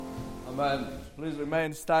Amen. Please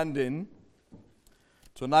remain standing.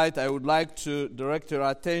 Tonight I would like to direct your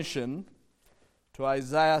attention to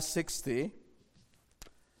Isaiah 60.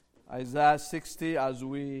 Isaiah 60, as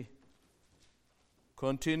we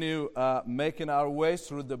continue making our way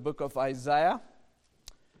through the book of Isaiah.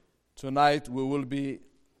 Tonight we will be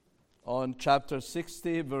on chapter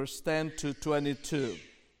 60, verse 10 to 22.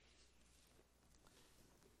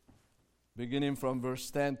 Beginning from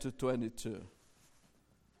verse 10 to 22.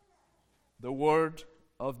 The word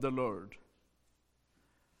of the Lord.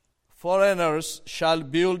 Foreigners shall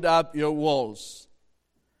build up your walls,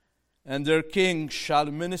 and their kings shall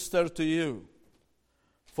minister to you.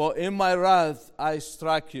 For in my wrath I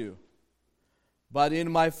struck you, but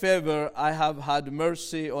in my favor I have had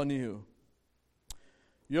mercy on you.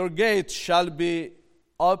 Your gates shall be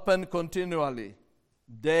open continually.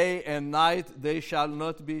 Day and night they shall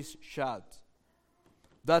not be shut,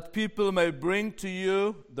 that people may bring to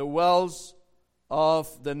you the wells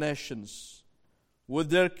of the nations, with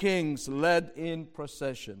their kings led in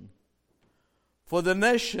procession. For the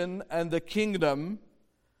nation and the kingdom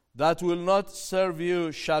that will not serve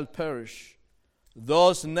you shall perish.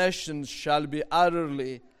 Those nations shall be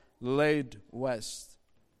utterly laid waste.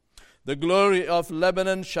 The glory of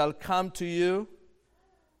Lebanon shall come to you,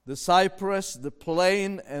 the cypress, the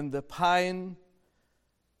plane, and the pine,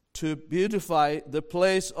 to beautify the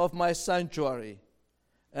place of my sanctuary.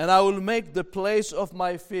 And I will make the place of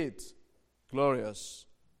my feet glorious.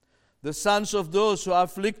 The sons of those who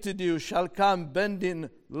afflicted you shall come bending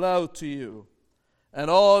low to you, and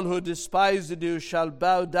all who despised you shall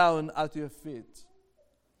bow down at your feet.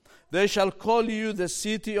 They shall call you the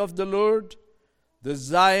city of the Lord, the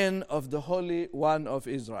Zion of the Holy One of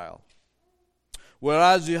Israel.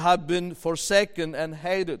 Whereas you have been forsaken and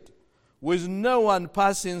hated, with no one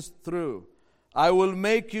passing through, I will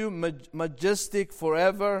make you majestic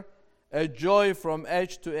forever, a joy from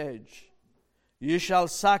age to age. You shall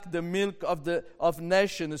suck the milk of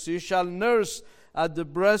nations, you shall nurse at the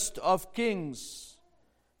breast of kings,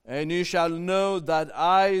 and you shall know that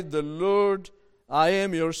I, the Lord, I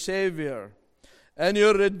am your Savior, and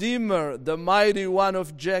your Redeemer, the mighty one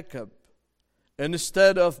of Jacob.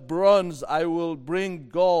 Instead of bronze I will bring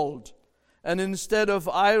gold, and instead of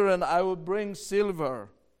iron I will bring silver.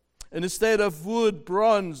 Instead of wood,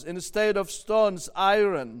 bronze. Instead of stones,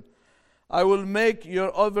 iron. I will make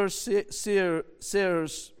your overseers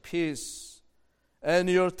peace, and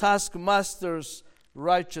your taskmasters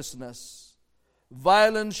righteousness.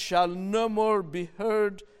 Violence shall no more be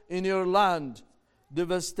heard in your land,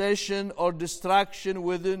 devastation or destruction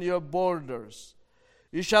within your borders.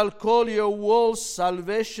 You shall call your walls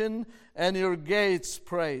salvation, and your gates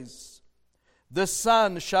praise. The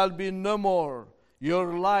sun shall be no more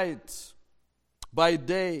your light by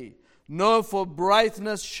day, nor for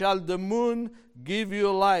brightness shall the moon give you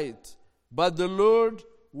light, but the Lord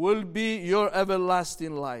will be your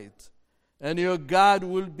everlasting light, and your God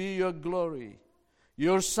will be your glory.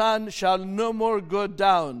 Your sun shall no more go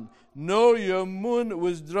down, nor your moon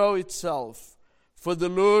withdraw itself, for the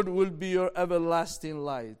Lord will be your everlasting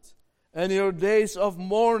light, and your days of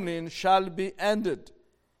mourning shall be ended.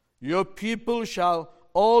 Your people shall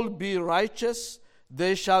all be righteous.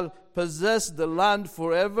 They shall possess the land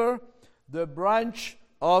forever, the branch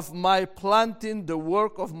of my planting, the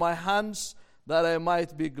work of my hands, that I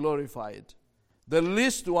might be glorified. The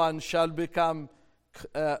least one shall become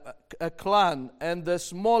a clan, and the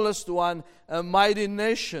smallest one a mighty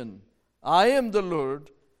nation. I am the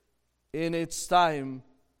Lord. In its time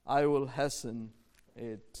I will hasten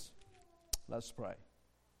it. Let's pray.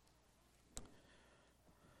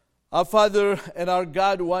 Our Father and our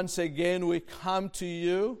God, once again we come to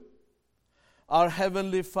you, our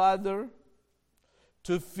Heavenly Father,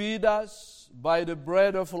 to feed us by the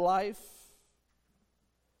bread of life.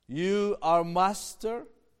 You, our Master,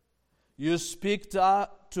 you speak to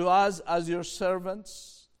us as your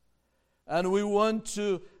servants, and we want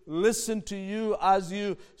to listen to you as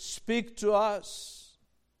you speak to us.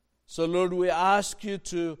 So, Lord, we ask you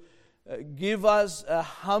to give us a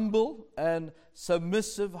humble and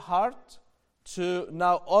submissive heart, to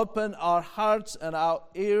now open our hearts and our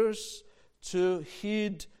ears to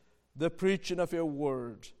heed the preaching of your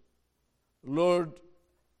word. Lord,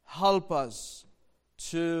 help us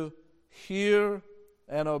to hear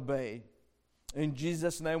and obey. In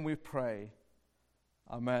Jesus' name we pray.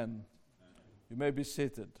 Amen. You may be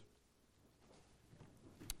seated.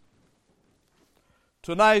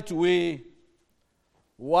 Tonight we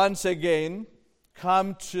once again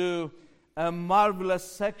come to a marvelous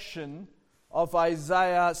section of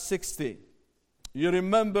Isaiah 60. You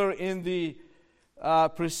remember in the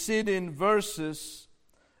preceding verses,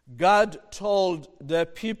 God told the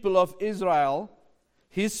people of Israel,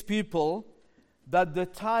 His people, that the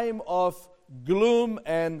time of gloom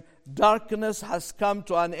and darkness has come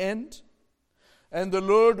to an end, and the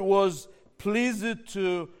Lord was pleased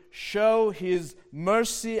to show His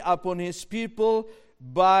mercy upon His people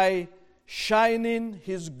by shining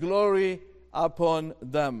His glory upon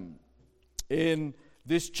them. In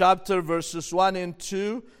this chapter, verses 1 and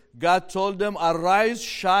 2, God told them, "Arise,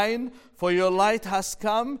 shine, for your light has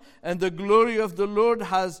come, and the glory of the Lord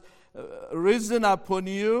has risen upon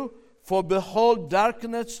you. For behold,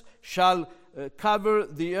 darkness shall cover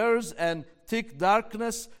the earth, and thick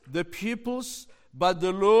darkness the peoples. But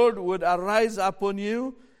the Lord would arise upon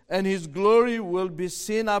you, and His glory will be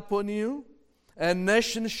seen upon you. And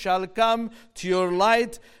nations shall come to your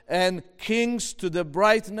light, and kings to the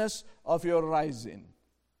brightness of your rising."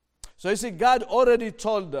 So you see, God already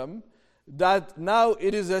told them that now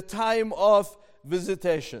it is a time of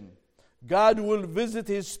visitation. God will visit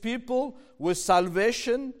His people with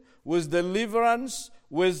salvation, with deliverance,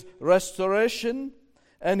 with restoration,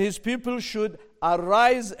 and His people should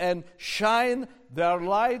arise and shine their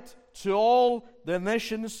light to all the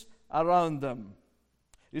nations around them.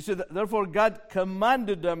 You see, therefore God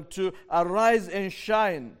commanded them to arise and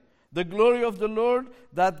shine the glory of the Lord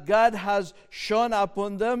that God has shone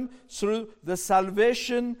upon them through the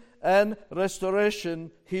salvation and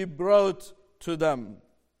restoration He brought to them.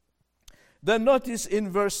 Then notice in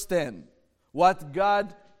verse 10 what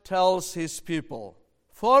God tells His people.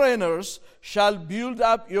 "Foreigners shall build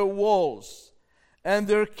up your walls, and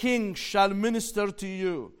their kings shall minister to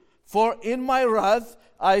you. For in my wrath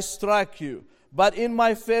I struck you, but in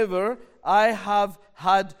my favor I have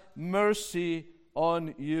had mercy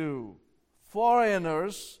on you."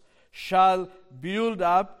 Foreigners shall build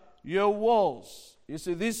up your walls. You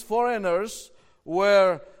see, these foreigners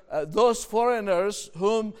were those foreigners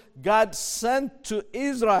whom God sent to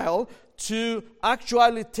Israel to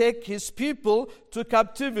actually take His people to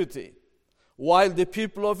captivity. While the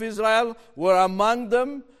people of Israel were among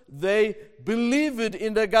them, they believed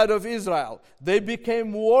in the God of Israel. They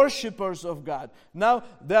became worshippers of God. Now,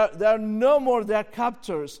 they're no more their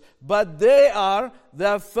captors, but they are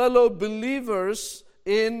their fellow believers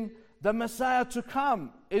in the Messiah to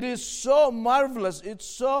come. It is so marvelous, it's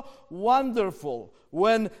so wonderful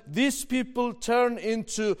when these people turn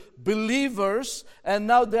into believers, and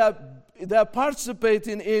now they are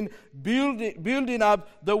participating in building up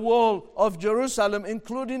the wall of Jerusalem,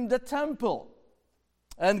 including the temple.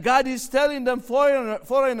 And God is telling them,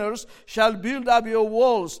 foreigners shall build up your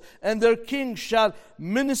walls, and their kings shall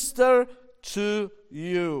minister to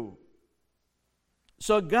you.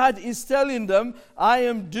 So God is telling them, I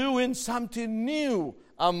am doing something new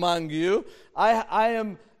among you. I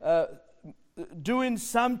am doing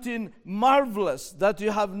something marvelous that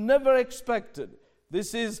you have never expected.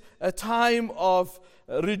 This is a time of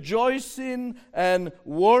rejoicing and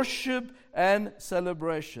worship and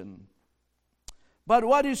celebration. But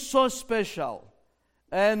what is so special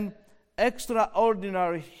and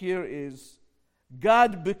extraordinary here is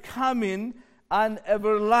God becoming an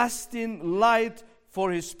everlasting light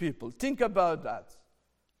for His people. Think about that.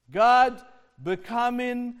 God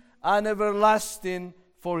becoming an everlasting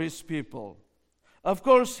for His people. Of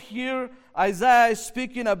course, here Isaiah is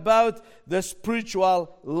speaking about the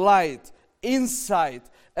spiritual light, insight,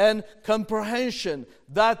 and comprehension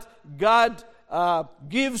that God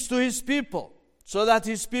gives to His people, so that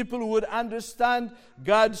His people would understand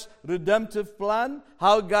God's redemptive plan,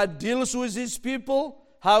 how God deals with His people,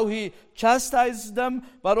 how He chastises them,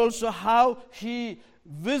 but also how He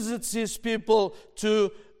visits His people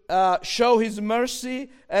to show His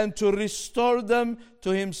mercy and to restore them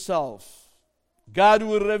to Himself. God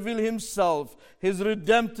will reveal Himself, His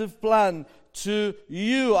redemptive plan to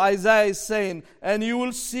you, Isaiah is saying, and you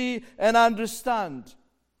will see and understand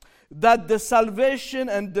that the salvation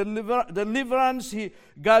and deliverance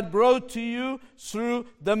God brought to you through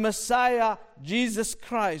the Messiah, Jesus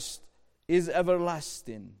Christ, is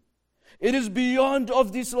everlasting. It is beyond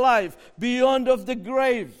of this life, beyond of the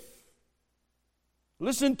grave.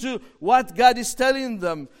 Listen to what God is telling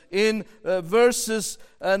them in verses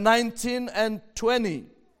 19 and 20.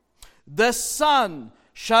 "The sun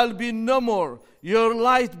shall be no more your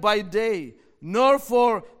light by day, nor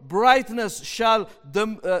for brightness shall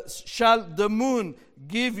the moon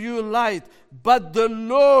give you light, but the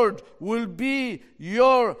Lord will be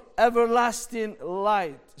your everlasting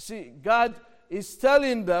light." See, God is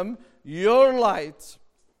telling them, your light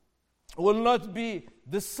will not be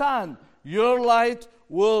the sun. Your light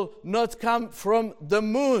will not come from the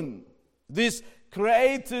moon. This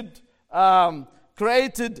created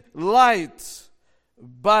light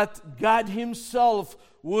but God Himself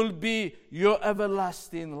will be your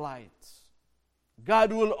everlasting light.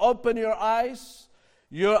 God will open your eyes,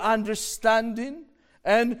 your understanding,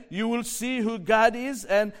 and you will see who God is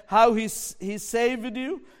and how He saved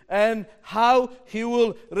you and how He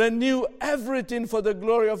will renew everything for the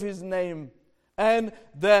glory of His name and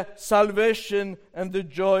the salvation and the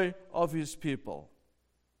joy of His people.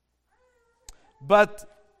 But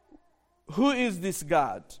who is this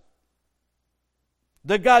God?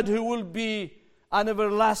 The God who will be an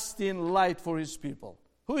everlasting light for His people.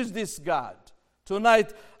 Who is this God?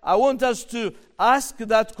 Tonight, I want us to ask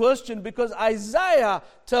that question because Isaiah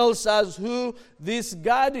tells us who this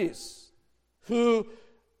God is, who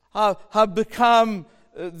have become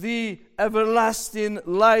the everlasting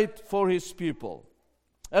light for His people.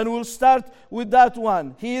 And we'll start with that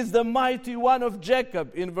one. He is the mighty one of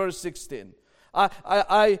Jacob in verse 16.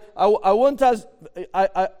 I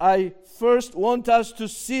first want us to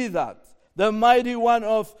see that. The mighty one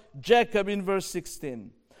of Jacob in verse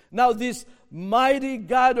 16. Now this mighty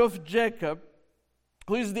God of Jacob,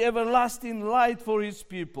 who is the everlasting light for His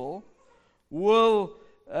people, will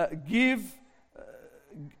give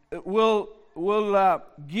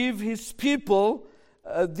His people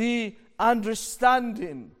the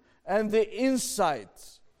understanding and the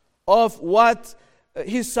insight of what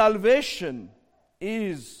His salvation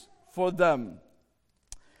is for them.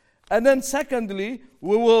 And then secondly,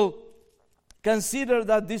 we will consider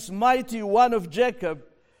that this mighty one of Jacob,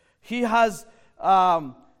 he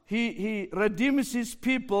redeems His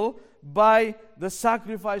people by the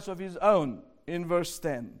sacrifice of His own in verse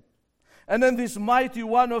 10. And then this mighty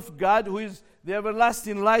one of God, who is the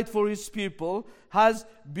everlasting light for His people, has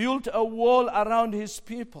built a wall around His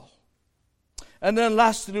people. And then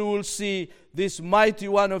lastly, we'll see this mighty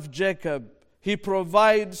one of Jacob. He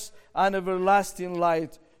provides an everlasting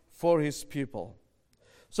light for His people.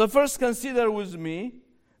 So first consider with me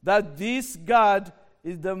that this God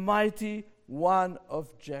is the mighty one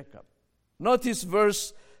of Jacob. Notice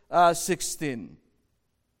verse 16.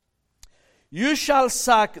 You shall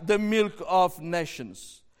suck the milk of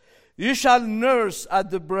nations. You shall nurse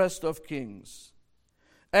at the breast of kings.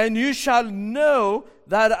 And you shall know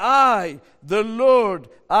that I, the Lord,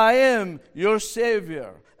 I am your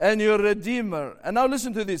Savior and your Redeemer. And now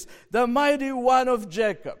listen to this. The mighty one of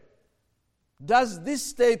Jacob. Does this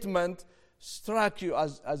statement strike you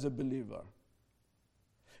as a believer?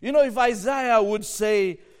 You know, if Isaiah would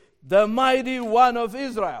say, the mighty one of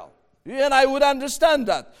Israel, and I would understand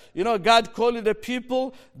that. You know, God called it a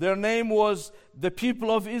people. Their name was the people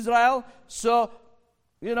of Israel. So,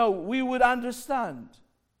 you know, we would understand.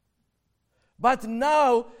 But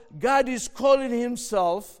now, God is calling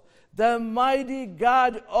Himself the mighty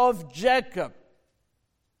God of Jacob.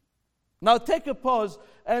 Now, take a pause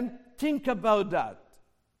and think about that.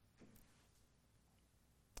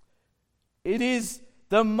 It is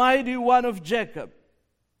the mighty one of Jacob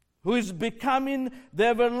who is becoming the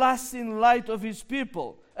everlasting light of His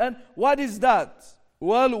people. And what is that?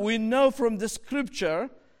 Well, we know from the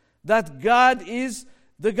scripture that God is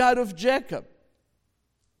the God of Jacob.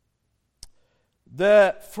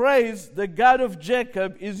 The phrase, the God of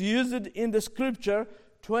Jacob, is used in the scripture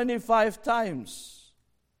 25 times.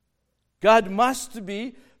 God must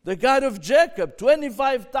be the God of Jacob.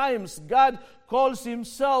 25 times God calls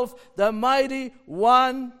Himself the mighty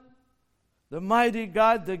one, the mighty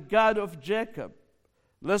God, the God of Jacob.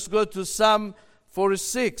 Let's go to Psalm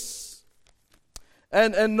 46.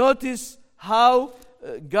 And notice how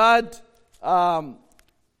God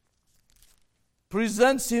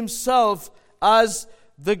presents Himself as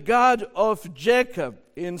the God of Jacob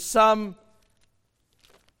in Psalm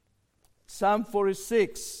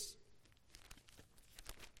 46,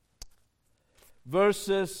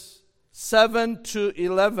 verses 7 to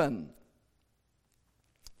 11.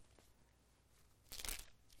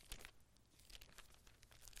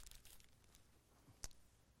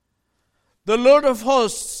 The Lord of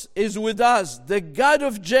hosts is with us. The God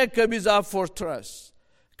of Jacob is our fortress.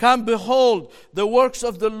 Come, behold the works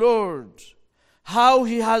of the Lord, how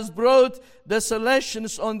He has brought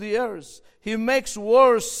desolations on the earth. He makes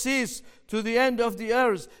wars cease to the end of the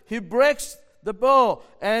earth. He breaks the bow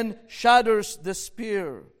and shatters the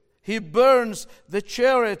spear. He burns the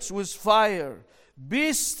chariots with fire.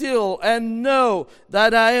 Be still and know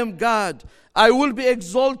that I am God. I will be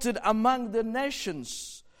exalted among the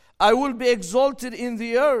nations. I will be exalted in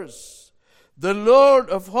the earth. The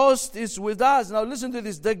Lord of hosts is with us. Now listen to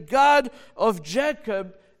this. The God of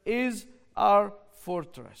Jacob is our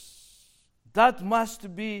fortress. That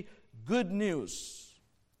must be good news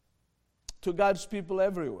to God's people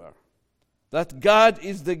everywhere. that God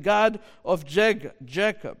is the God of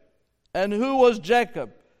Jacob. And who was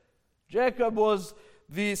Jacob? Jacob was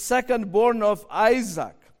the second born of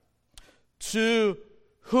Isaac, to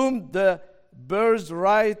whom the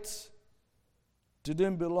birthright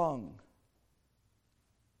didn't belong.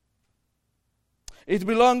 It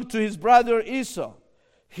belonged to his brother Esau.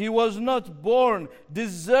 He was not born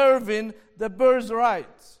deserving the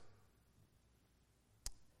birthright.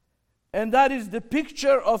 And that is the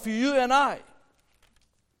picture of you and I.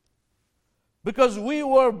 Because we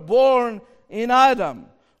were born in Adam.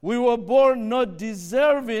 We were born not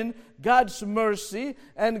deserving God's mercy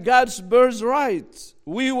and God's birthright.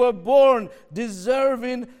 We were born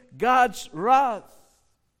deserving God's wrath.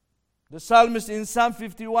 The psalmist in Psalm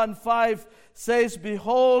 51:5 says,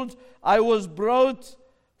 "Behold, I was brought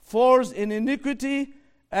forth in iniquity,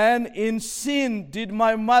 and in sin did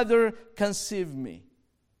my mother conceive me."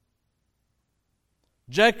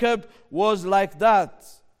 Jacob was like that,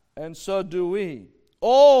 and so do we.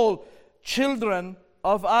 All children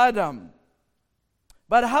of Adam.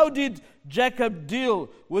 But how did Jacob deal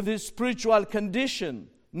with his spiritual condition,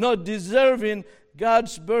 not deserving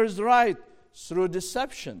God's birthright? Through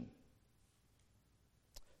deception,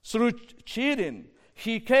 through cheating.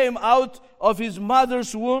 He came out of his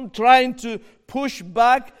mother's womb trying to push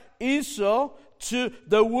back Esau to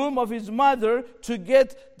the womb of his mother to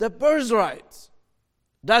get the birthright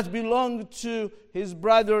that belonged to his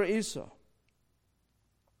brother Esau.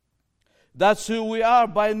 That's who we are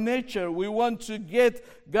by nature. We want to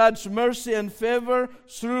get God's mercy and favor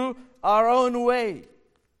through our own way,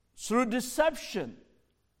 through deception.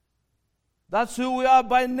 That's who we are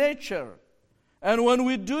by nature. And when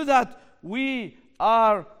we do that, we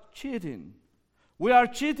are cheating. We are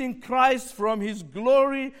cheating Christ from his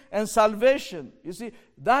glory and salvation. You see,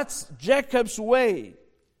 that's Jacob's way.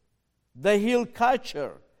 The heel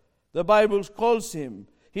catcher, the Bible calls him.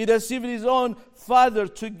 He deceived his own father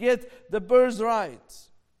to get the birthright.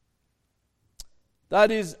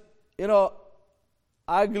 That is,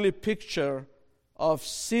 ugly picture of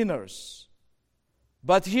sinners.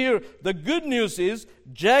 But here, the good news is,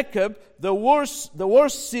 Jacob, the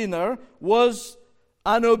worst sinner, was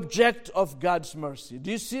an object of God's mercy.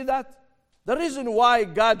 Do you see that? The reason why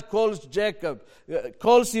God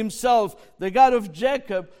calls himself the God of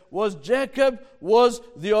Jacob was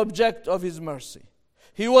the object of his mercy.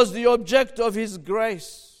 He was the object of his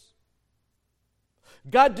grace.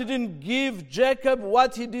 God didn't give Jacob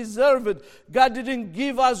what he deserved. God didn't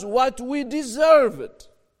give us what we deserved.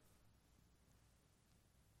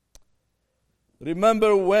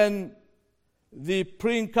 Remember when the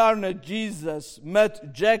pre-incarnate Jesus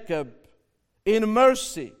met Jacob in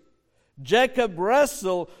mercy. Jacob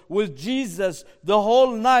wrestled with Jesus the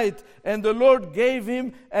whole night, and the Lord gave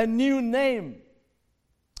him a new name.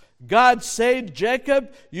 God said,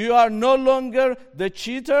 "Jacob, you are no longer the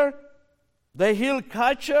cheater, the heel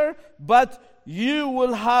catcher, but you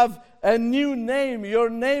will have a new name. Your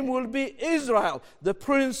name will be Israel, the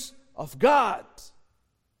Prince of God."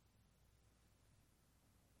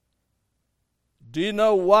 Do you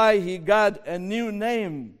know why he got a new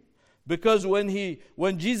name? Because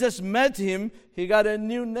when Jesus met him, he got a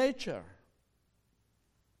new nature.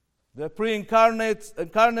 The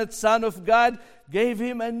pre-incarnate Son of God gave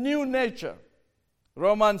him a new nature.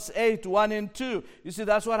 Romans 8:1-2. You see,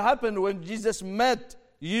 that's what happened when Jesus met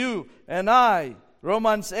you and I.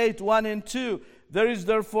 Romans 8:1-2. There is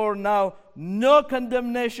therefore now no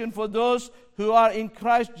condemnation for those who are in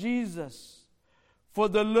Christ Jesus. For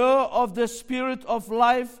the law of the Spirit of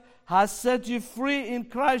life has set you free in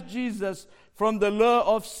Christ Jesus from the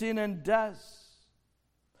law of sin and death.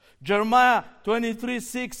 Jeremiah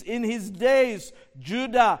 23:6, in his days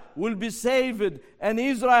Judah will be saved and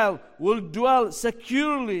Israel will dwell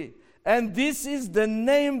securely. And this is the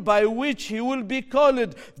name by which he will be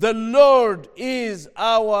called. The Lord is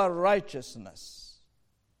our righteousness.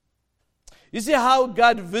 You see how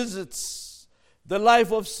God visits the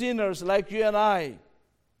life of sinners like you and I.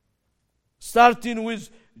 Starting with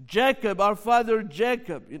Jacob, our father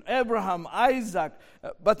Jacob, in Abraham, Isaac,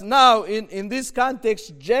 but now in this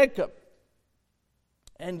context, Jacob.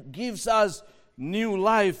 And gives us new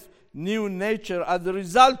life, new nature as the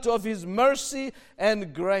result of his mercy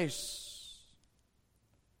and grace.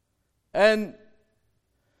 And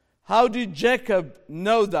how did Jacob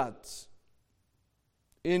know that?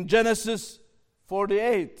 In Genesis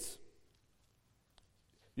 48.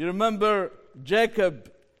 You remember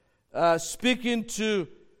Jacob speaking to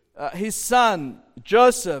his son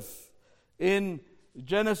Joseph in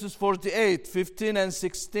Genesis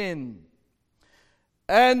 48:15-16.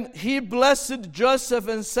 And he blessed Joseph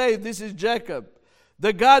and said, this is Jacob,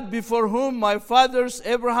 the God before whom my fathers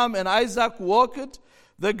Abraham and Isaac walked,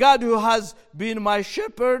 the God who has been my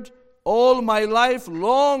shepherd all my life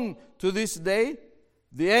long to this day,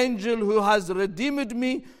 the angel who has redeemed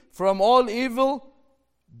me from all evil,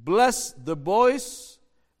 bless the boys,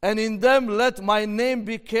 and in them let my name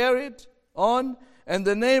be carried on, and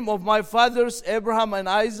the name of my fathers Abraham and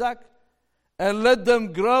Isaac, and let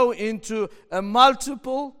them grow into a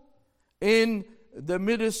multiple in the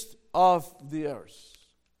midst of the earth.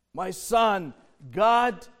 My son,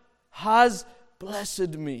 God has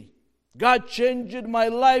blessed me. God changed my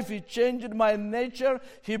life. He changed my nature.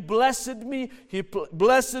 He blessed me. He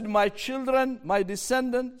blessed my children, my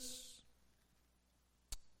descendants.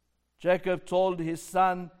 Jacob told his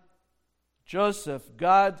son Joseph,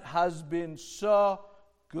 God has been so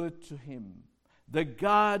good to him. The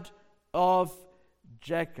God of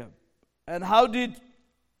Jacob. And how did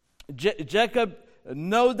Jacob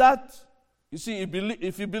know that? You see,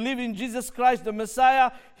 if you believe in Jesus Christ, the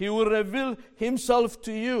Messiah, He will reveal Himself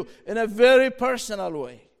to you in a very personal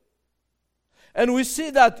way. And we see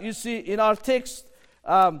that, you see, in our text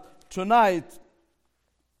tonight,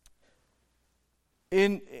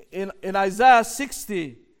 in Isaiah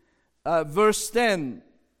 60, verse 10,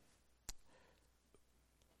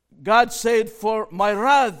 God said, for my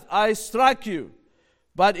wrath I struck you,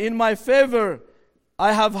 but in my favor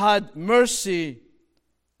I have had mercy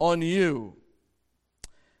on you.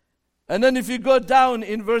 And then if you go down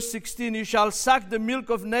in verse 16, you shall suck the milk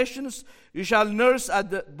of nations, you shall nurse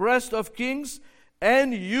at the breast of kings,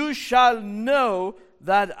 and you shall know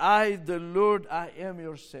that I, the Lord, I am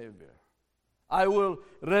your Savior. I will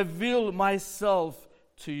reveal myself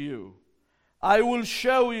to you. I will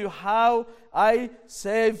show you how I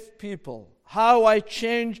save people, how I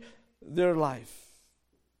change their life.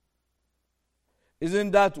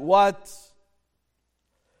 Isn't that what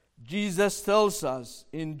Jesus tells us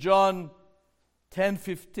in John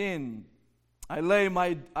 10:15? I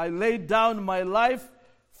lay down my life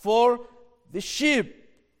for the sheep.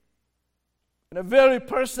 In a very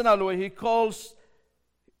personal way, He calls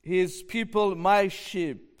His people my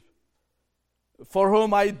sheep, for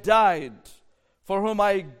whom I died, for whom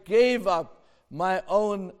I gave up my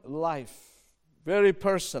own life. Very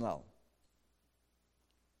personal.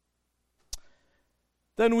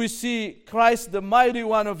 Then we see Christ, the mighty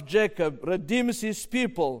one of Jacob, redeems His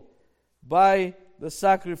people by the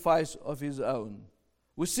sacrifice of His own.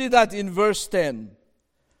 We see that in verse 10.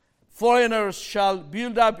 Foreigners shall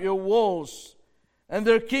build up your walls, and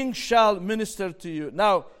their kings shall minister to you.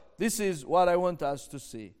 Now, this is what I want us to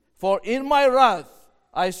see. For in my wrath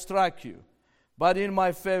I struck you, but in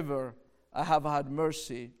my favor I have had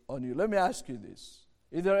mercy on you. Let me ask you this.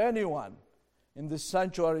 Is there anyone in this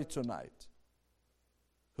sanctuary tonight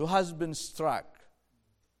who has been struck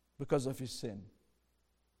because of his sin?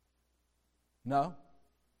 No?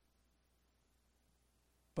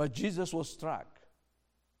 But Jesus was struck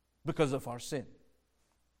because of our sin.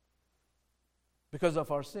 Because of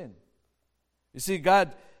our sin. You see,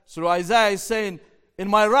 God, through Isaiah, is saying, in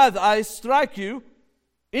my wrath I struck you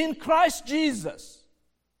in Christ Jesus.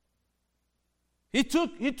 He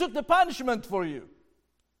took the punishment for you.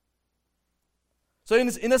 So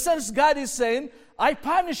in a sense, God is saying, I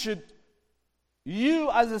punished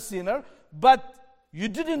you as a sinner, but you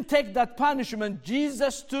didn't take that punishment.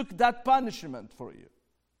 Jesus took that punishment for you.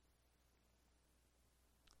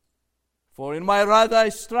 For in my wrath I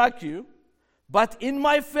struck you, but in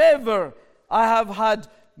my favor I have had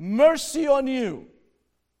mercy on you.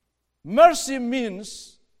 Mercy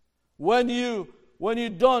means when you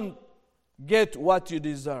don't get what you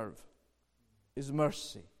deserve, is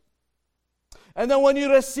mercy. And then when you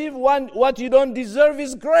receive what you don't deserve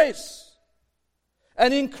is grace.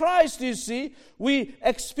 And in Christ, you see, we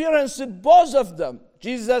experienced both of them.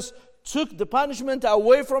 Jesus took the punishment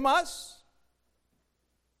away from us.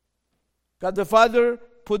 God the Father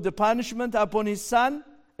put the punishment upon His Son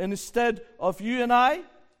instead of you and I.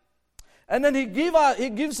 And then He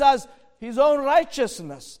gives us His own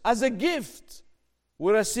righteousness as a gift.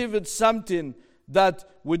 We received something that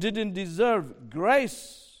we didn't deserve.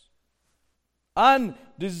 Grace.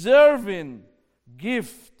 Undeserving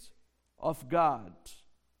gift of God.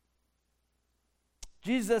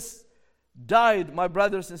 Jesus died, my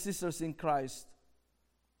brothers and sisters in Christ,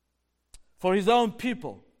 for His own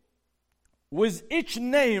people, with each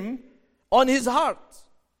name on His heart.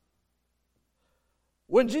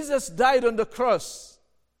 When Jesus died on the cross,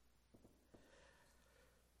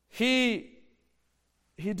 He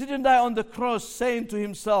didn't die on the cross saying to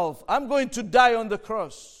Himself, I'm going to die on the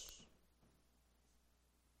cross,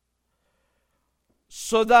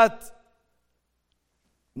 so that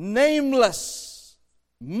nameless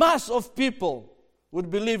mass of people would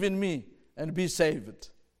believe in me and be saved.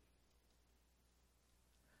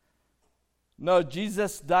 No,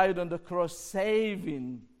 Jesus died on the cross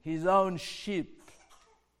saving his own sheep.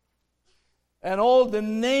 And all the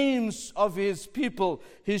names of his people,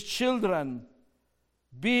 his children,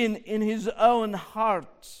 being in his own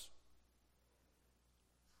heart.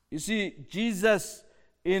 You see, Jesus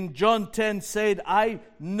in John 10 said, I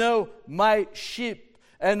know my sheep,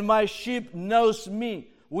 and my sheep knows me.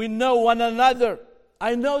 We know one another.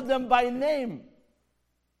 I know them by name.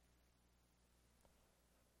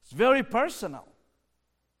 It's very personal.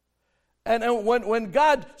 And when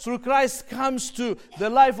God, through Christ, comes to the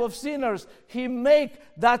life of sinners, He makes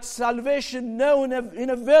that salvation known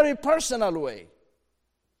in a very personal way.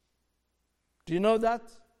 Do you know that?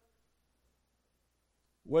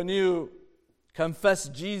 When you confess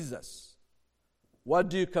Jesus, what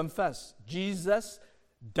do you confess? Jesus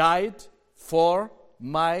died for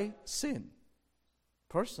my sin.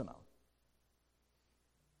 Personal.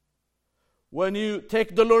 When you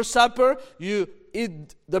take the Lord's Supper, you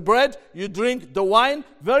eat the bread, you drink the wine,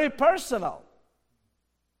 very personal.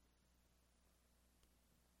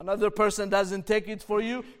 Another person doesn't take it for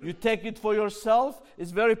you, you take it for yourself,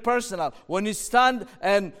 it's very personal. When you stand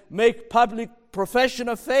and make public profession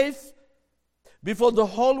of faith before the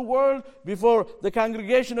whole world, before the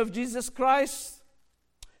congregation of Jesus Christ,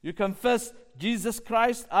 you confess Jesus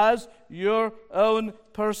Christ as your own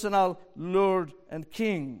personal Lord and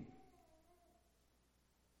King.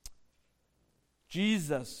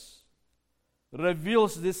 Jesus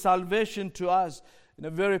reveals this salvation to us in a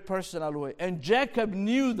very personal way. And Jacob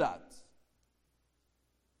knew that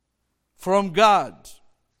from God.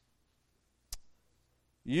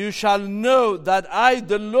 You shall know that I,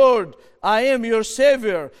 the Lord, I am your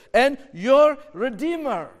Savior and your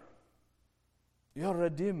Redeemer. Your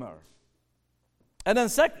Redeemer. And then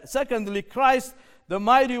secondly, Christ, the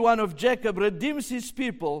mighty one of Jacob, redeems his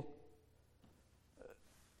people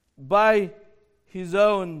by his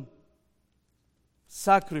own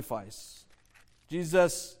sacrifice.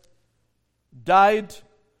 Jesus died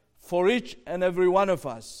for each and every one of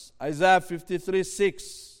us. Isaiah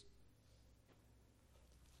 53:6,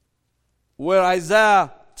 where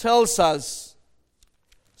Isaiah tells us,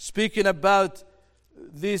 speaking about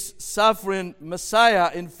this suffering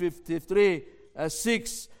Messiah in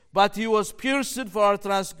 53:6, but he was pierced for our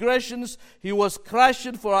transgressions, he was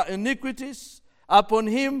crushed for our iniquities. Upon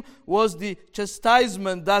him was the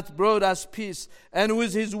chastisement that brought us peace, and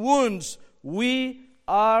with his wounds we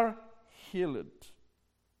are healed.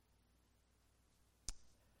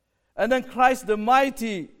 And then Christ, the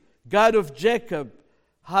mighty God of Jacob,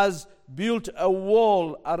 has built a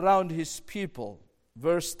wall around his people.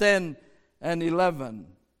 Verse 10 and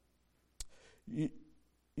 11.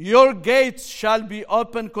 Your gates shall be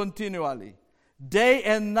open continually. Day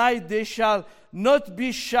and night they shall not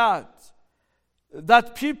be shut,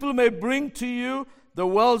 that people may bring to you the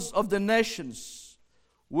wealth of the nations,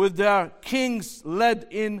 with their kings led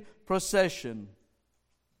in procession.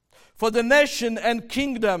 For the nation and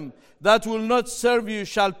kingdom that will not serve you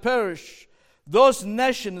shall perish. Those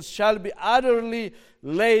nations shall be utterly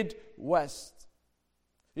laid waste.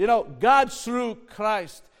 You know, God through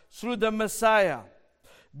Christ, through the Messiah,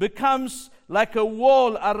 becomes like a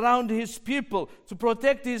wall around his people to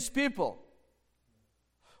protect his people.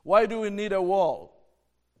 Why do we need a wall?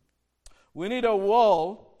 We need a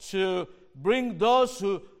wall to bring those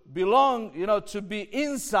who belong, to be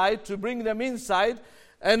inside, to bring them inside,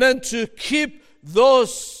 and then to keep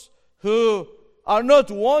those who are not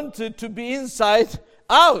wanted to be inside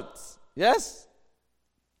out. Yes?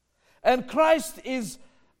 And Christ is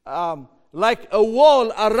like a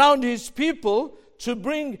wall around his people to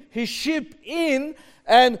bring his sheep in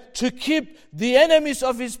and to keep the enemies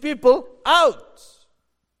of his people out.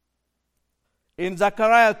 In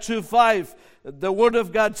Zechariah 2:5, the word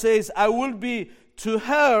of God says, I will be to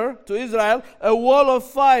her, to Israel, a wall of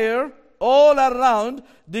fire all around,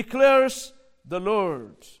 declares the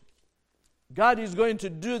Lord. God is going to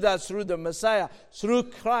do that through the Messiah, through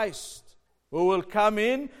Christ, who will come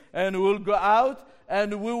in and will go out,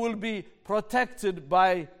 and we will be protected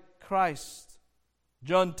by Christ.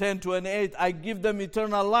 John 10:28, I give them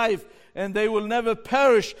eternal life, and they will never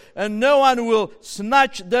perish, and no one will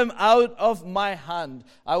snatch them out of my hand.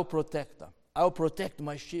 I will protect them. I will protect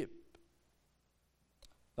my sheep.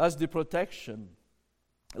 That's the protection.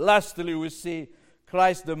 Lastly, we see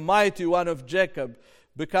Christ, the mighty one of Jacob,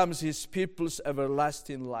 becomes his people's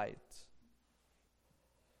everlasting light.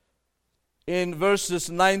 In verses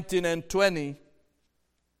 19 and 20,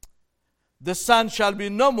 the sun shall be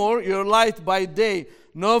no more your light by day,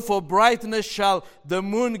 nor for brightness shall the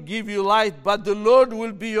moon give you light, but the Lord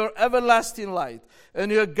will be your everlasting light,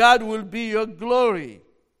 and your God will be your glory.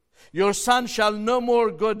 Your sun shall no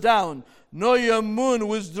more go down, nor your moon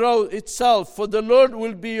withdraw itself, for the Lord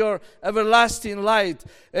will be your everlasting light,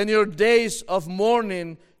 and your days of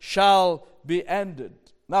mourning shall be ended.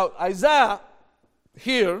 Now, Isaiah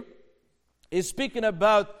here is speaking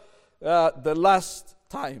about the last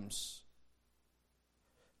times.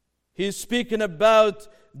 He's speaking about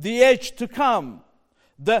the age to come,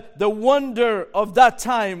 the wonder of that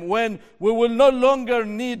time when we will no longer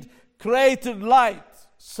need created light,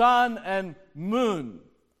 sun and moon.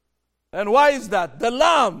 And why is that? The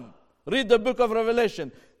Lamb, read the book of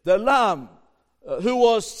Revelation, the Lamb who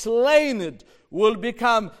was slain will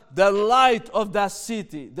become the light of that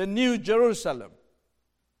city, the New Jerusalem.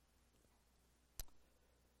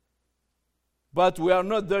 But we are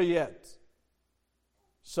not there yet.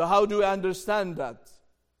 So how do we understand that?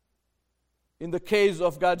 In the case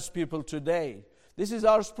of God's people today, this is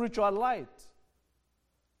our spiritual light.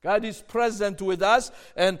 God is present with us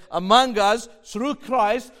and among us through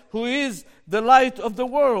Christ, who is the light of the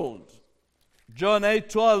world. John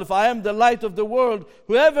 8:12, I am the light of the world.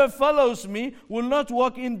 Whoever follows me will not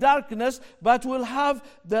walk in darkness, but will have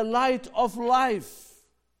the light of life.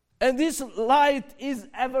 And this light is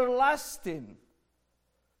everlasting.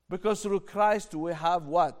 Because through Christ we have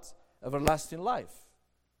what? Everlasting life.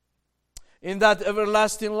 In that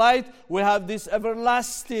everlasting light, we have this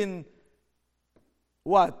everlasting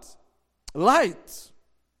what? Light.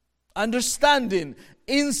 Understanding.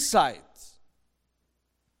 Insight.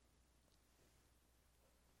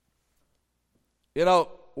 You know,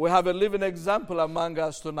 we have a living example among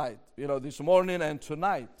us tonight. You know, this morning and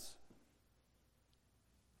tonight.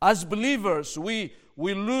 As believers, we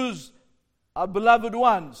lose our beloved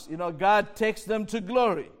ones. You know, God takes them to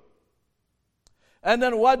glory. And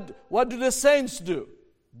then what do the saints do?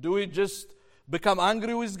 Do we just become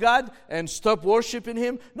angry with God and stop worshiping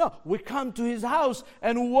Him? No, we come to His house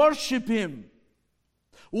and worship Him.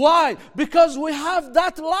 Why? Because we have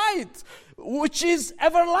that light which is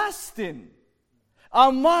everlasting.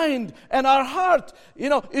 Our mind and our heart, you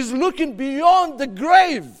know, is looking beyond the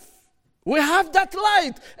grave. We have that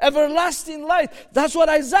light, everlasting light. That's what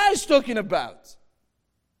Isaiah is talking about.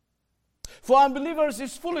 For unbelievers,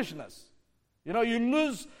 it's foolishness. You know, you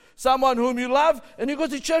lose someone whom you love, and you go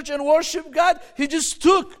to church and worship God. He just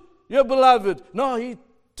took your beloved. No, He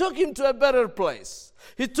took him to a better place.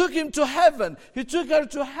 He took him to heaven. He took her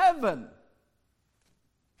to heaven.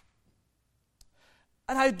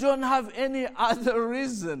 And I don't have any other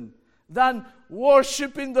reason than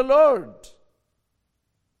worshiping the Lord.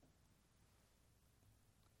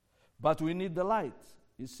 But we need the light,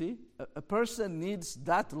 you see. A person needs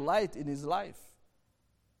that light in his life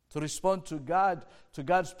to respond to God, to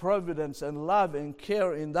God's providence and love and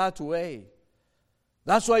care in that way.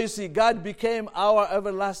 That's why you see God became our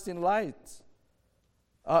everlasting light.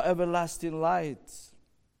 Our everlasting light.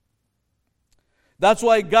 That's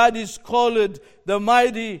why God is called the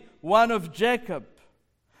mighty one of Jacob,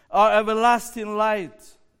 our everlasting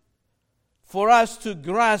light. For us to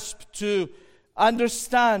grasp, to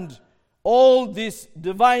understand all these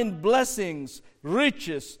divine blessings,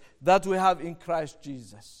 riches that we have in Christ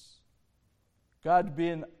Jesus. God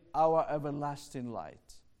being our everlasting light.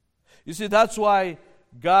 You see, that's why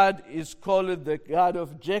God is called the God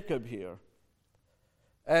of Jacob here,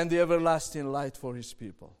 and the everlasting light for His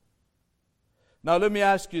people. Now let me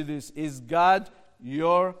ask you this. Is God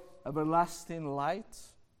your everlasting light?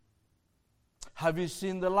 Have you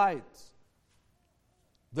seen the light?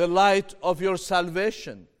 The light of your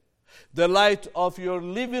salvation. The light of your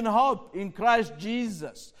living hope in Christ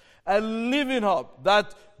Jesus. A living hope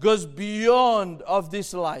that goes beyond of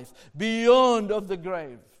this life, beyond of the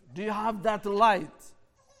grave. Do you have that light?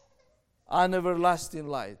 An everlasting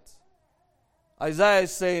light. Isaiah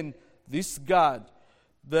is saying, this God,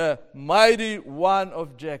 the mighty one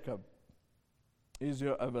of Jacob, is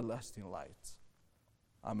your everlasting light.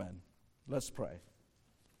 Amen. Let's pray.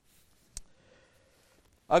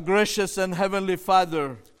 Our gracious and heavenly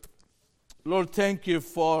Father, Lord, thank you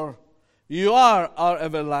for you are our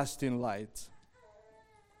everlasting light.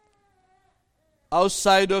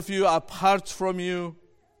 Outside of you, apart from you,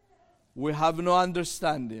 we have no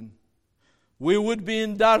understanding. We would be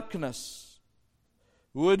in darkness.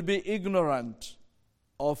 We would be ignorant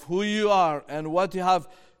of who you are and what you have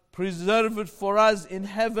preserved for us in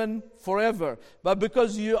heaven forever. But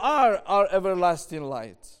because you are our everlasting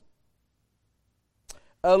light,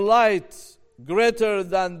 a light greater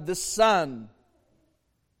than the sun,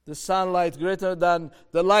 the sunlight greater than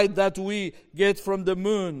the light that we get from the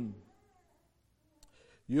moon,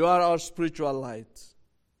 You are our spiritual light.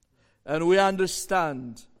 And we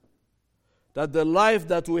understand that the life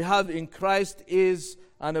that we have in Christ is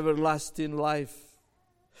an everlasting life.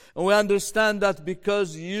 And we understand that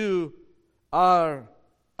because you are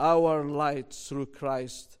our light through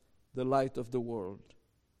Christ, the light of the world.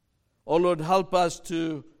 Oh Lord, help us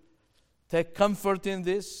to take comfort in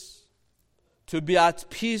this, to be at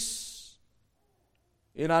peace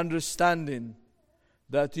in understanding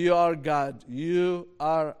that you are God, you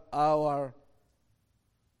are our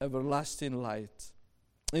everlasting light.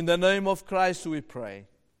 In the name of Christ we pray.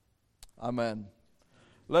 Amen.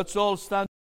 Let's all stand.